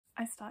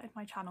I started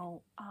my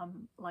channel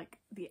like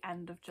the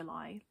end of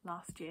July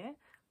last year,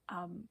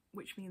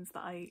 which means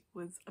that I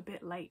was a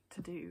bit late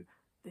to do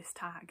this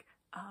tag,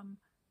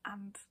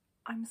 and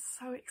I'm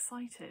so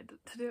excited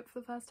to do it for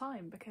the first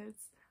time because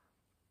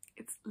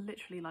it's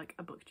literally like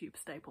a booktube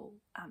staple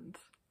and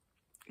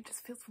it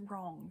just feels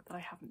wrong that I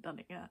haven't done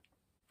it yet.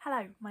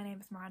 Hello, my name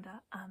is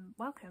Miranda.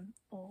 Welcome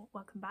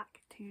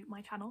back to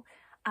my channel.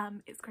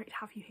 It's great to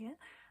have you here.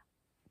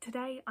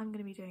 Today I'm going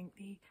to be doing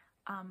the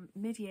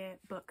mid-year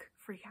book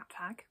freakout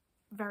tag.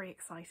 Very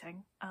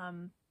exciting.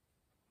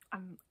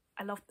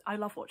 I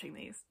love watching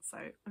these, so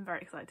I'm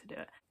very excited to do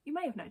it. You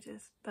may have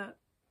noticed that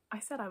I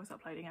said I was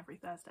uploading every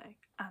Thursday,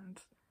 and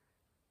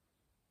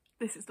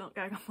this is not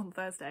going up on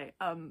Thursday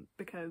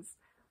because,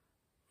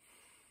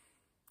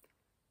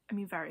 I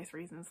mean, various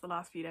reasons. The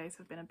last few days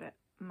have been a bit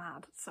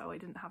mad, so I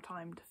didn't have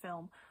time to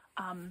film,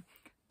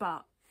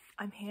 but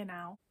I'm here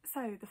now.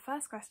 So the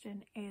first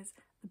question is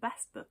the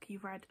best book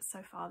you've read so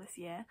far this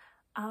year,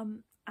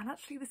 and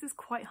actually this is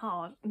quite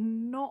hard,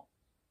 not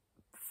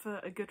for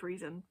a good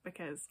reason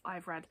because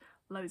I've read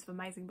loads of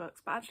amazing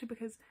books, but actually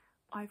because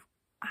I've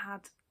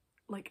had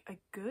like a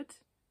good,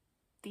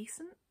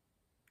 decent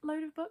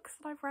load of books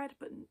that I've read,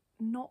 but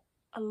not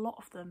a lot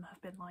of them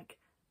have been like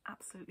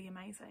absolutely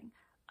amazing.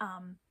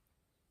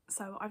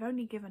 So I've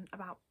only given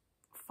about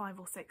 5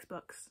 or 6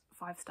 books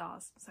 5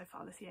 stars so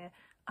far this year,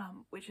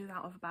 which is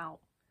out of about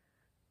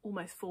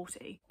almost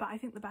 40. But I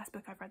think the best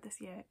book I've read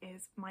this year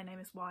is My Name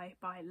Is Why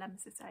by Lemn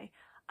Sissay,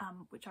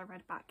 which I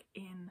read back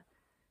in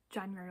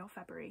January or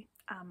February,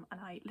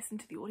 and I listened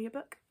to the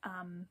audiobook,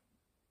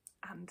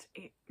 and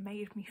it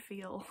made me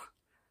feel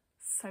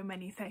so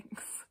many things.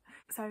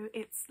 So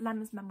it's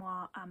Lemn's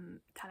memoir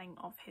telling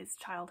of his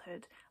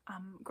childhood,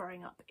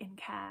 growing up in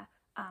care,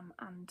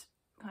 and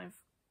kind of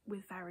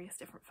with various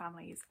different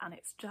families, and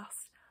it's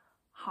just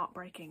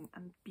heartbreaking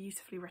and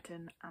beautifully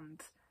written,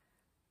 and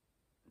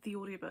the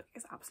audiobook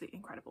is absolutely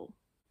incredible.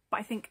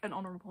 But I think an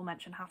honourable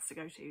mention has to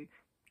go to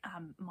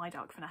My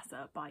Dark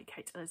Vanessa by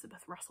Kate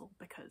Elizabeth Russell,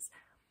 because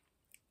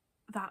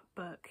that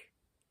book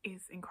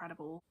is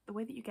incredible. The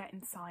way that you get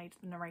inside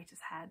the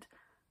narrator's head,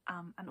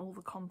 and all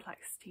the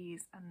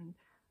complexities and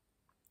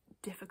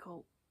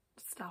difficult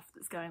stuff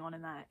that's going on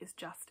in there is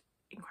just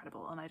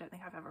incredible, and I don't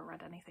think I've ever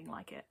read anything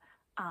like it.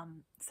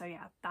 So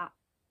yeah, that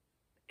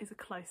is a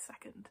close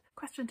second.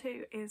 Question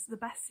 2 is the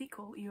best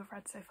sequel you have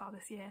read so far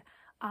this year.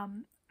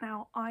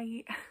 Now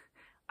I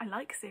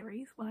like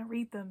series when I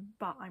read them,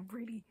 but I'm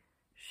really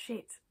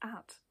shit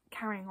at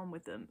carrying on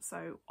with them.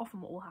 So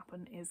often what will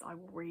happen is I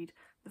will read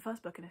the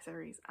first book in a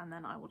series and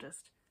then I will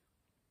just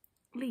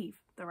leave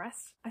the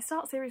rest. I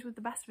start series with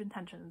the best of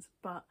intentions,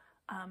 but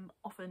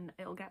often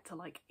it'll get to,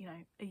 like, you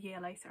know, a year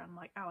later and I'm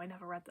like, oh, I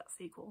never read that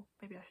sequel.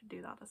 Maybe I should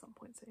do that at some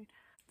point soon.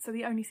 So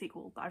the only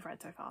sequel that I've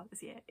read so far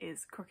this year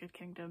is Crooked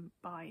Kingdom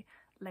by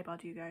Leigh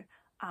Bardugo,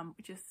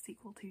 which is the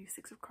sequel to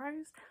Six of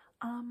Crows,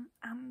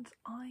 and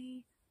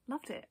I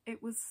loved it.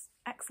 It was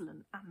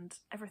excellent and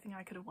everything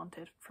I could have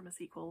wanted from a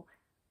sequel.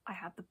 I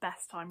had the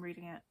best time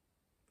reading it.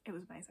 It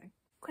was amazing.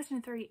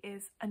 Question 3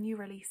 is a new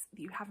release that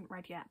you haven't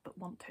read yet but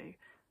want to.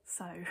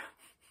 So,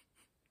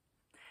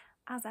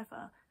 as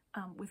ever,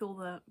 with all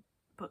the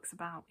books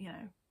about, you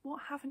know,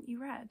 what haven't you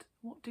read?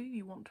 What do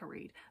you want to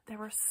read?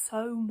 There are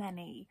so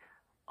many.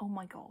 Oh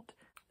my god.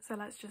 So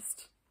let's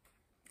just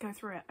go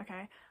through it,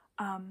 okay?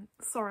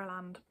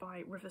 Sorrowland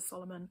by Rivers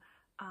Solomon,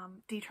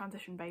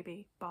 Detransition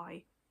Baby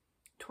by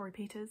Torrey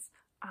Peters,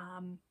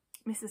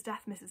 Mrs.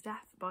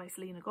 Death by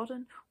Selena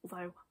Godden,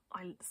 although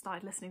I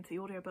started listening to the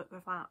audiobook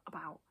of that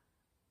about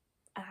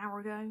an hour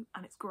ago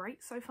and it's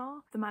great so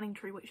far. The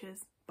Manningtree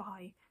Witches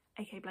by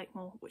A.K.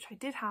 Blakemore, which I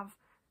did have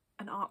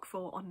an arc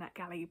for on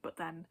NetGalley, but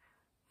then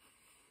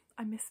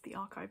I missed the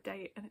archive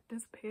date and it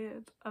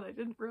disappeared and I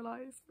didn't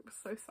realise. It was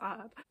so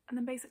sad. And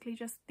then basically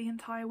just the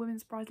entire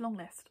Women's Prize long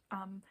list.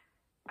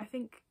 I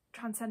think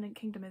Transcendent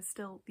Kingdom is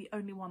still the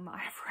only one that I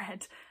have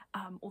read,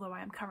 although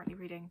I am currently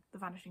reading The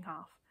Vanishing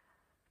Half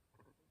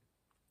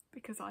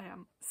because I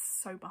am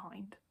so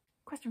behind.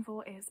 Question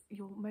 4 is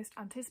your most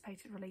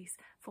anticipated release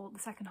for the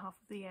second half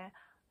of the year.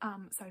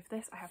 So for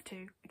this I have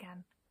 2,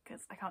 again,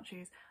 because I can't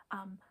choose.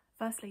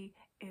 Firstly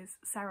is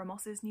Sarah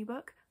Moss's new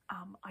book.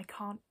 I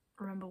can't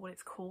remember what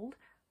it's called,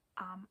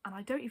 and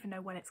I don't even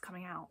know when it's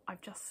coming out.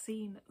 I've just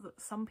seen that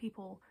some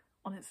people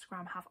on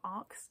Instagram have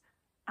arcs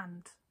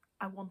and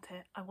I want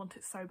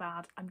it so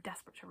bad. I'm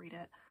desperate to read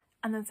it.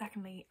 And then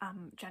secondly,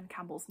 Jen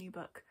Campbell's new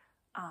book,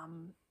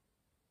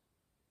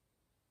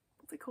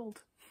 what's it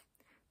called?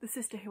 The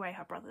Sister Who Ate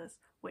Her Brothers,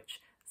 which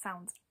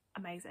sounds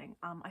amazing.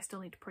 I still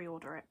need to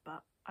pre-order it,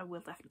 but I will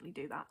definitely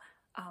do that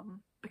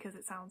because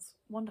it sounds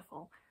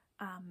wonderful.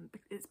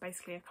 It's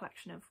basically a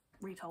collection of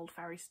retold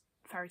fairy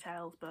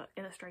tales, but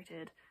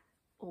illustrated,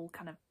 all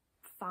kind of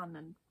fun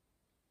and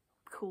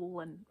cool,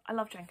 and I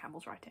love Jen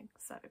Campbell's writing,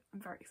 so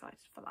I'm very excited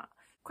for that.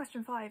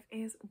 Question 5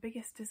 is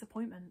biggest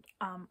disappointment,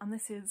 and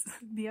this is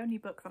the only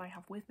book that I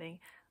have with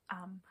me,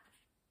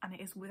 and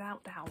it is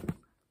without doubt,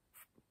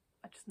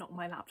 I just knocked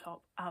my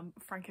laptop,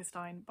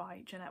 Frankenstein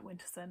by Jeanette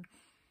Winterson.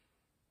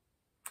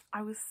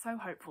 I was so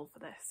hopeful for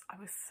this. I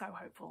was so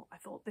hopeful. I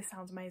thought, this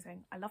sounds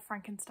amazing. I love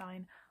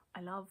Frankenstein.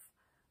 I love,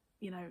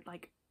 you know,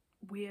 like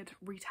weird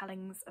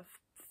retellings of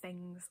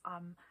things.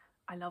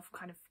 I love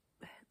kind of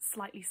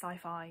slightly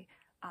sci-fi,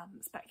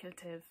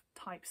 speculative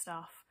type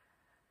stuff.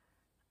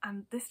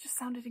 And this just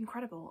sounded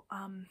incredible.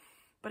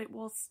 But it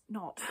was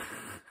not.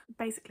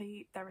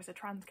 Basically, there is a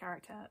trans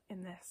character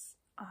in this,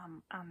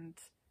 and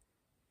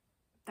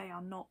they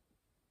are not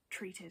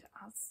treated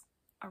as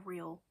a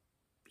real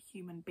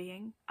human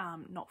being,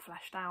 not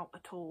fleshed out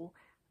at all,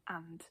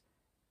 and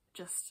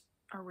just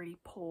a really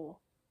poor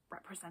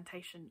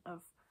representation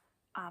of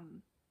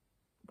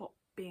what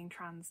being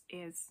trans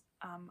is.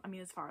 I mean,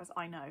 as far as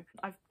I know.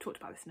 I've talked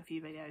about this in a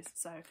few videos,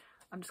 so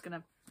I'm just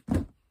gonna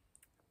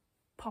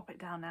pop it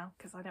down now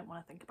because I don't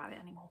want to think about it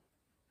anymore.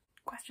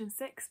 Question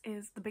 6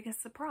 is the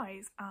biggest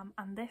surprise,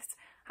 and this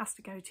has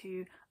to go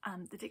to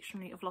The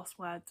Dictionary of Lost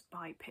Words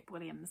by Pip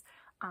Williams,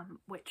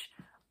 which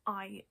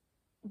I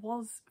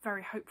was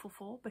very hopeful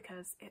for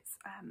because it's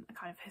a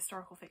kind of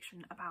historical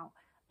fiction about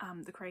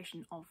the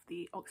creation of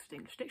the Oxford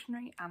English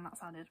Dictionary, and that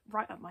sounded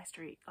right up my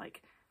street.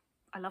 Like,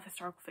 I love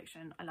historical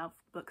fiction, I love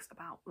books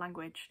about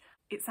language.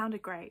 It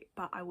sounded great,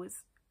 but I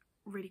was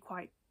really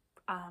quite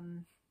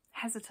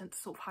hesitant to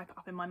sort of hype it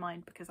up in my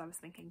mind because I was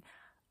thinking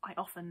I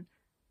often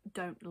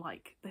don't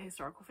like the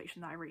historical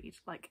fiction that I read.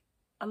 Like,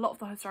 a lot of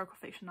the historical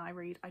fiction I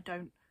read I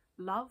don't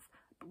love,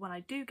 but when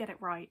I do get it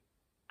right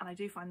and I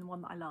do find the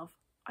one that I love,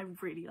 I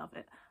really love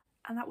it.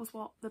 And that was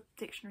what The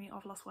Dictionary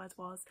of Lost Words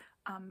was.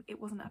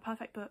 It wasn't a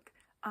perfect book,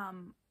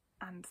 and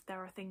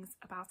there are things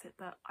about it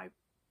that I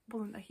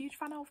wasn't a huge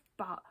fan of,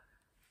 but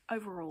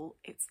overall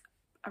it's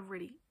a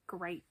really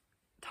great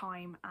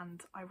time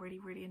and I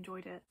really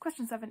enjoyed it.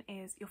 Question 7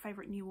 is your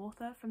favourite new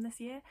author from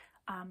this year,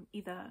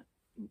 either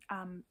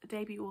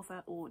debut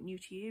author or new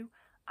to you,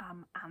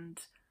 and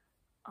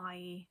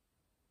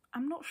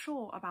I'm not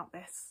sure about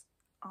this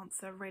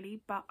answer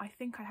really, but I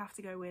think I have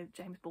to go with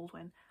James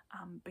Baldwin,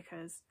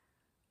 because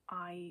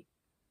I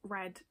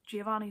read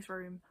Giovanni's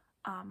Room,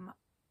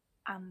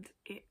 and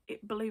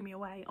it blew me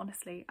away,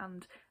 honestly.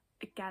 And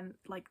again,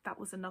 like, that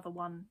was another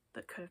one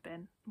that could have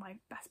been my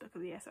best book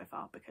of the year so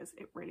far because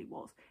it really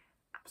was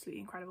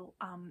absolutely incredible.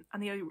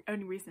 And the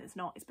only reason it's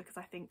not is because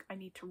I think I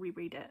need to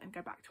reread it and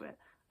go back to it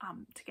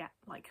to get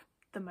like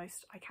the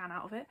most I can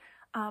out of it.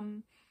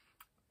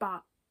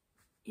 But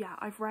yeah,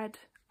 I've read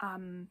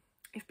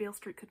If Beale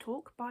Street Could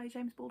Talk by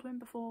James Baldwin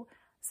before,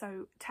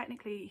 so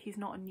technically he's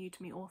not a new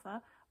to me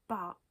author,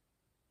 but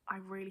I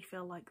really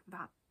feel like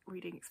that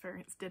reading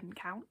experience didn't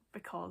count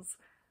because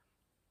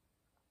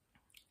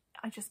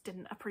I just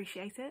didn't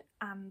appreciate it.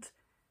 And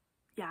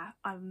yeah,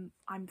 I'm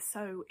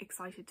so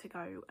excited to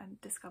go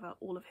and discover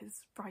all of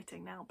his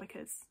writing now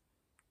because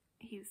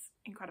he's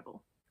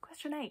incredible.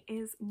 Question 8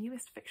 is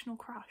newest fictional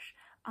crush,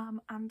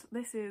 and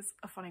this is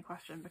a funny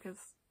question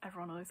because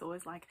everyone is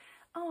always like,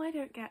 oh, I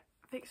don't get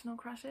fictional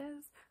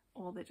crushes,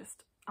 or they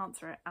just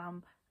answer it,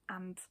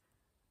 and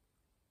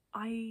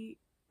I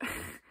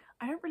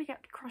I don't really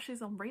get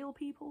crushes on real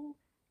people,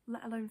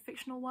 let alone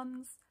fictional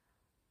ones,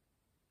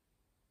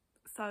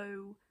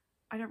 so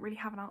I don't really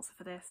have an answer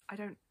for this. I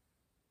don't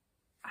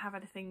have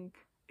anything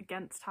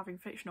against having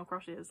fictional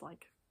crushes,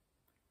 like,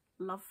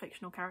 love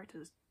fictional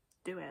characters,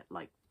 do it,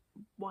 like,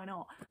 why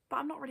not? But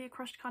I'm not really a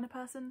crushed kind of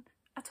person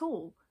at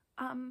all,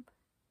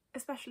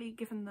 especially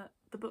given that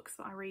the books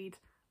that I read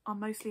are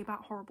mostly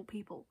about horrible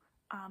people.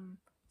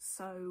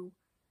 So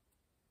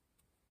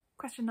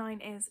question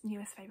 9 is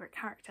newest favourite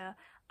character,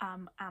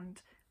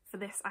 and for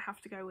this I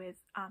have to go with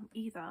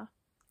either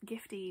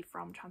Gifty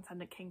from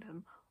Transcendent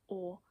Kingdom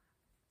or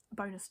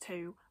bonus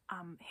 2,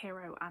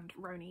 Hero and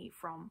Roni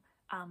from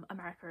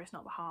America Is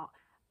Not the Heart.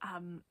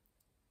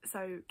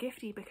 So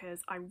Gifty because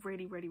I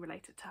really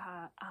related to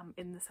her,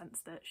 in the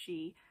sense that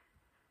she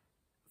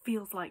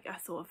feels like a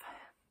sort of,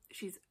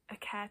 she's a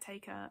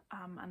caretaker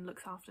and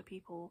looks after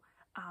people.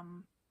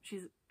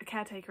 She's a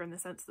caretaker in the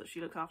sense that she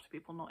looks after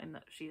people, not in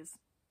that she is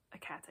a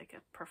caretaker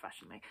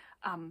professionally.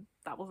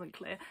 That wasn't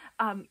clear.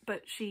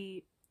 But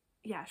she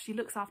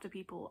looks after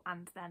people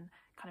and then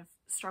kind of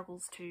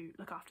struggles to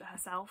look after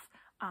herself,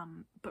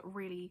 but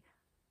really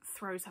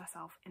throws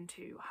herself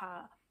into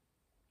her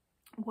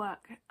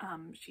work.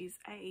 She's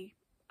a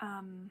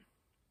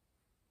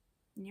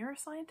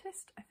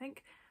neuroscientist, I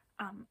think,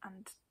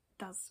 and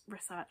does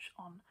research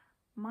on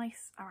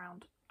mice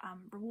around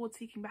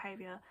reward-seeking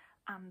behaviour,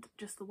 and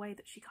just the way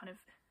that she kind of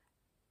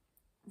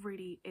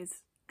really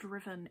is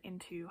driven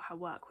into her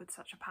work with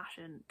such a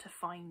passion to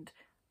find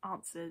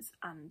answers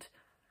and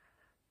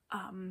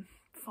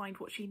find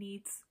what she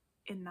needs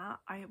in that.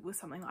 Was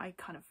something that I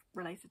kind of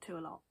related to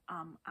a lot,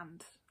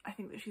 and I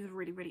think that she's a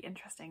really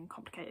interesting,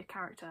 complicated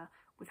character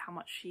with how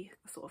much she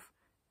sort of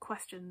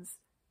questions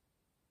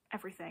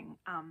everything,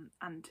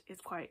 and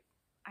is quite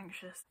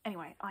anxious.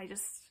 Anyway, I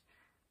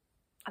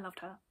loved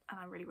her and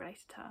I really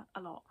related to her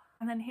a lot.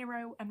 And then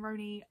Hero and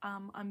Roni,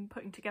 I'm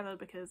putting together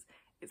because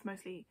it's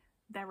mostly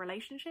their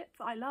relationship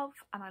that I love,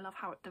 and I love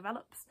how it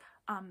develops.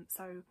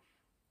 So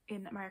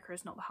in America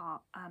Is Not the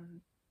Heart,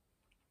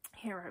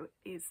 Hero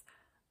is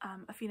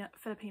a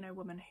Filipino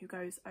woman who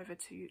goes over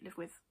to live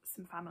with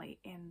some family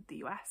in the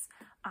US,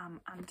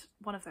 and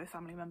one of those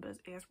family members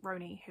is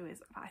Roni, who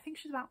is, I think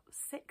she's about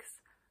 6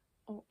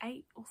 or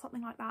 8 or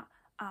something like that,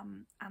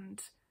 and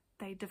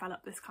they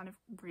develop this kind of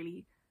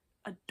really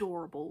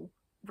adorable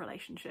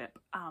relationship,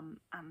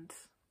 and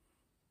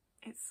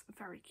it's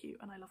very cute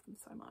and I love them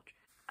so much.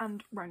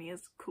 And Roni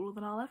is cooler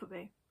than I'll ever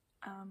be.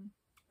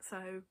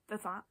 So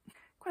there's that.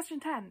 Question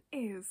 10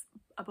 is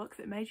a book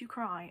that made you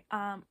cry,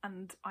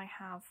 and I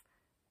have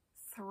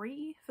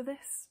 3 for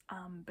this,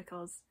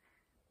 because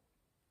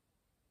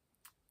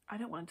I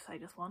don't want to say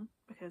just one,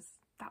 because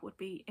that would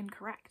be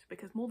incorrect,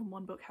 because more than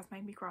one book has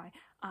made me cry.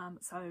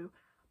 So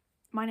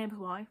My Name is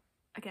Why,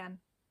 again,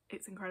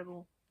 it's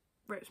incredible,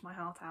 ripped my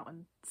heart out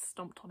and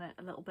stomped on it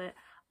a little bit.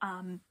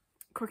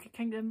 Crooked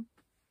Kingdom,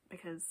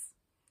 because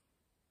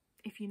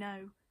if you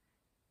know,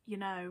 you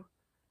know.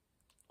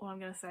 All I'm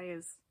going to say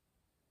is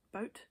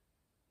boats,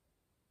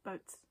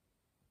 boats,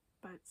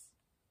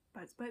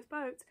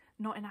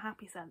 not in a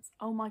happy sense.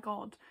 Oh my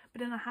god,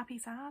 but in a happy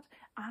sad,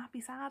 happy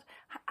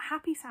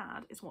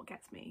sad is what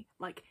gets me.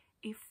 Like,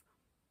 if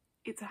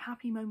it's a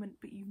happy moment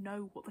but you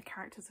know what the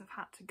characters have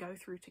had to go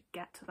through to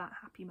get to that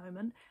happy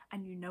moment,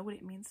 and you know what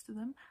it means to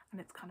them, and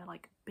it's kind of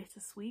like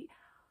bittersweet,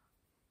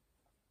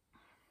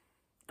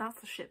 that's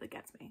the shit that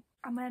gets me.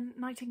 And then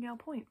Nightingale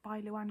Point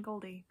by Luann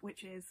Goldie,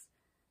 which is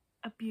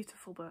a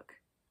beautiful book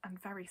and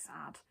very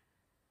sad.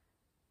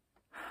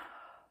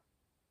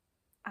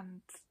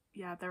 And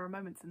yeah, there are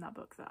moments in that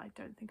book that I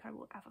don't think I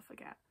will ever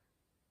forget,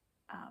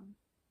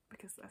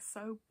 because they're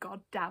so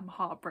goddamn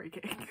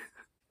heartbreaking.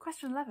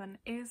 Question 11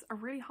 is a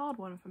really hard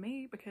one for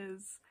me,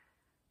 because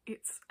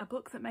it's a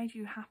book that made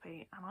you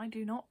happy, and I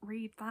do not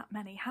read that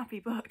many happy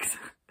books.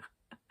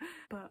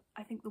 But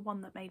I think the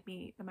one that made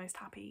me the most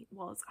happy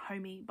was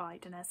Homie by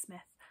Danez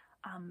Smith.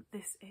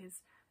 This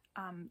is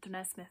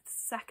Danez Smith's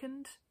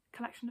second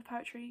collection of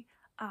poetry,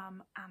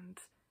 and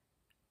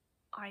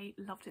I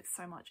loved it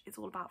so much. It's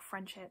all about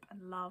friendship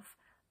and love,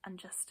 and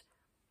just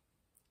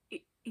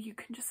you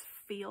can just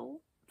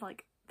feel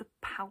like the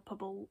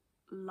palpable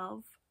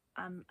love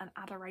and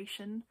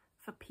adoration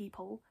for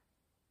people.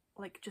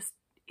 Like, just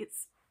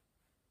it's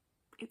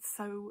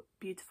so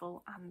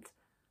beautiful, and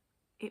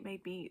it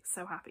made me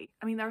so happy.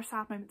 I mean, there are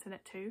sad moments in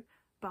it too,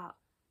 but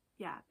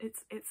yeah,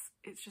 it's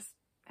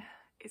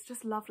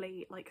just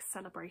lovely, like,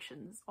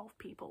 celebrations of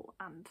people,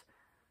 and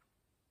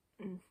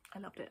I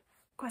loved it.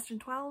 Question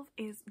 12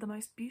 is the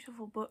most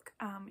beautiful book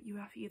you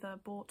have either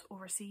bought or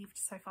received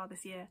so far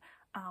this year,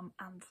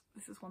 and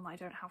this is one that I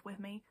don't have with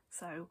me,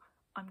 so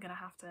I'm gonna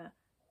have to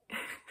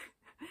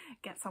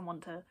get someone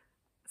to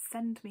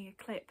send me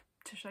a clip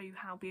to show you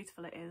how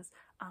beautiful it is,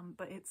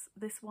 but it's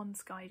This One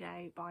Sky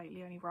Day by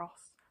Leonie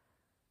Ross.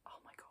 Oh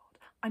my god.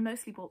 I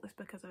mostly bought this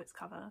because of its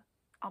cover,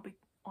 I'll be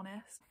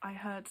honest. I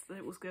heard that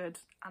it was good,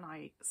 and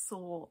I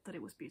saw that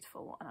it was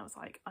beautiful, and I was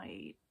like,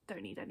 I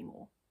don't need any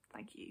more,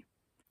 thank you.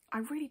 I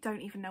really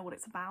don't even know what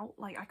it's about,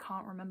 like, I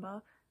can't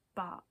remember,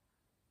 but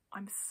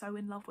I'm so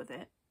in love with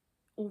it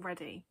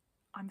already.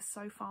 I'm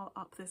so far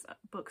up this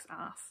book's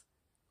ass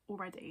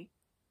already,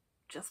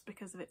 just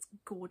because of its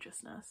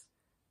gorgeousness.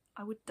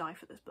 I would die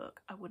for this book.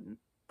 I wouldn't,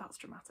 that's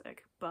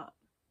dramatic, but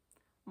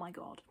my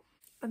god.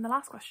 Then the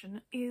last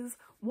question is,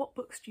 what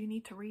books do you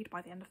need to read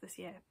by the end of this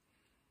year?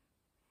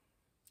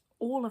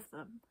 All of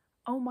them.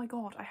 Oh my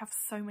god, I have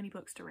so many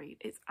books to read.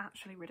 It's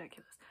actually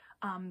ridiculous.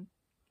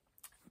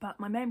 But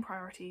my main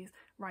priorities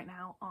right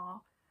now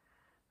are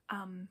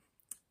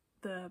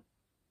the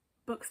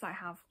books that I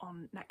have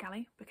on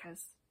NetGalley,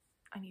 because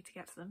I need to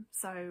get to them.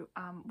 So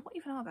what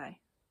even are they?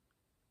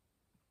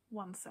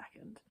 1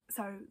 second.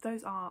 So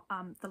those are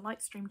The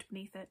Light Streamed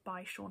Beneath It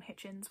by Sean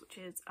Hitchens, which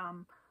is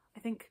I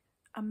think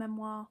a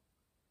memoir.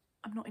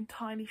 I'm not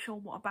entirely sure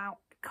what about,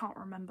 can't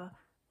remember,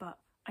 but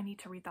I need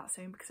to read that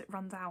soon because it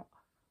runs out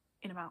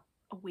in about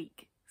a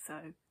week,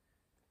 so.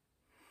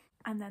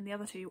 And then the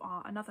other two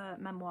are another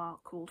memoir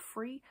called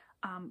Free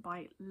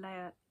by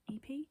Leah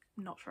EP,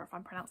 I'm not sure if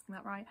I'm pronouncing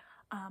that right,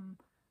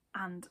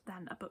 and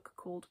then a book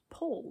called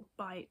Paul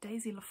by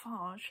Daisy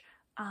Lafarge,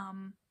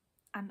 and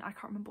I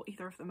can't remember what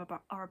either of them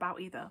are about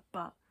either,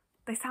 but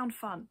they sound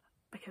fun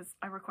because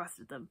I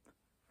requested them.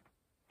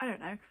 I don't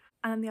know.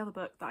 And then the other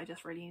book that I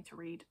just really need to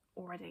read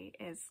already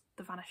is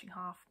The Vanishing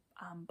Half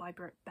by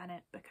Britt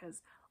Bennett,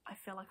 because I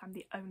feel like I'm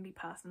the only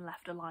person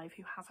left alive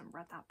who hasn't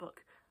read that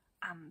book,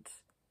 and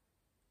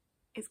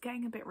it's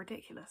getting a bit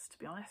ridiculous, to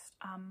be honest.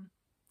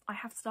 I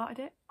have started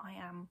it, I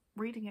am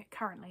reading it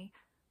currently,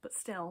 but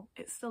still,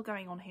 it's still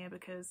going on here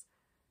because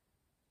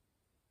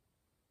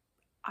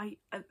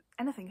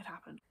anything could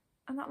happen.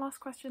 And that last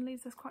question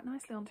leads us quite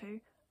nicely onto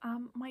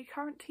my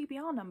current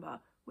TBR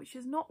number, which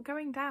is not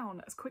going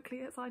down as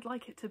quickly as I'd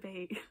like it to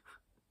be.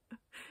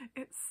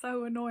 It's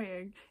so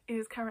annoying. It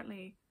is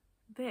currently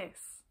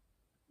this.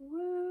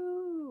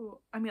 Woo!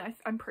 I mean,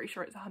 I'm pretty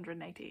sure it's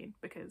 118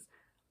 because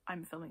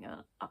I'm filming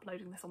and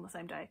uploading this on the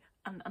same day,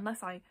 and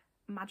unless I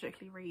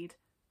magically read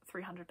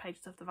 300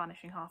 pages of The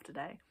Vanishing Half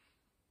today,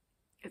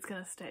 it's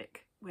gonna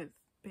stick with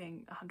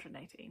being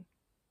 118,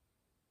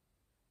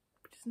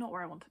 which is is not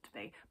where I want it to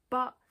be,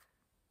 but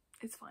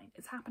it's fine.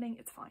 It's happening.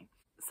 It's fine.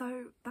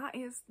 So that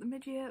is the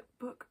mid-year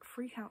book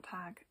freakout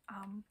tag.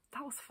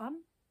 That was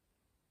fun,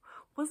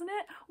 wasn't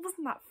it?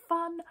 Wasn't that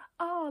fun?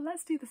 Oh,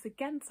 let's do this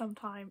again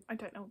sometime. I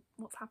don't know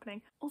what's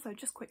happening. Also,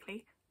 just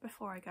quickly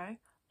before I go,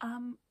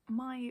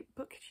 my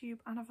booktube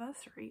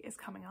anniversary is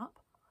coming up.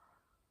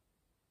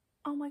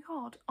 Oh my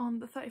god, on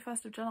the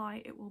 31st of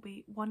July it will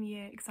be 1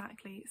 year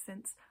exactly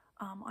since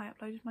I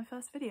uploaded my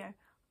first video.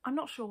 I'm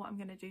not sure what I'm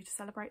going to do to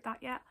celebrate that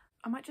yet.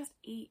 I might just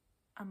eat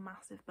a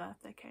massive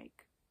birthday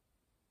cake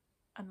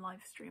and live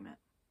stream it,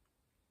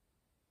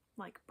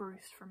 like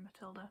Bruce from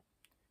Matilda,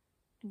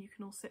 and you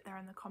can all sit there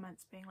in the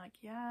comments being like,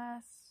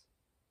 yes,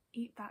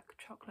 eat that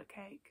chocolate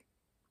cake.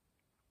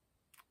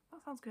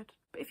 That sounds good.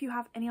 But if you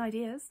have any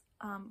ideas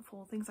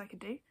for things I could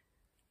do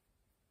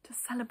to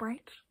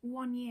celebrate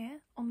 1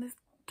 year on this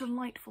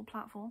delightful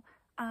platform,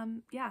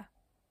 yeah,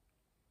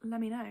 let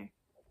me know.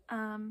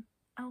 And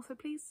also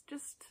please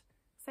just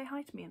say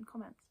hi to me in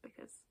comments,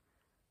 because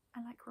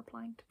I like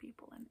replying to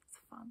people and it's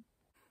fun.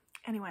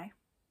 Anyway,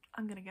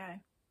 I'm gonna go.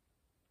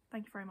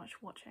 Thank you very much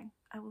for watching.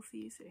 I will see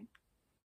you soon.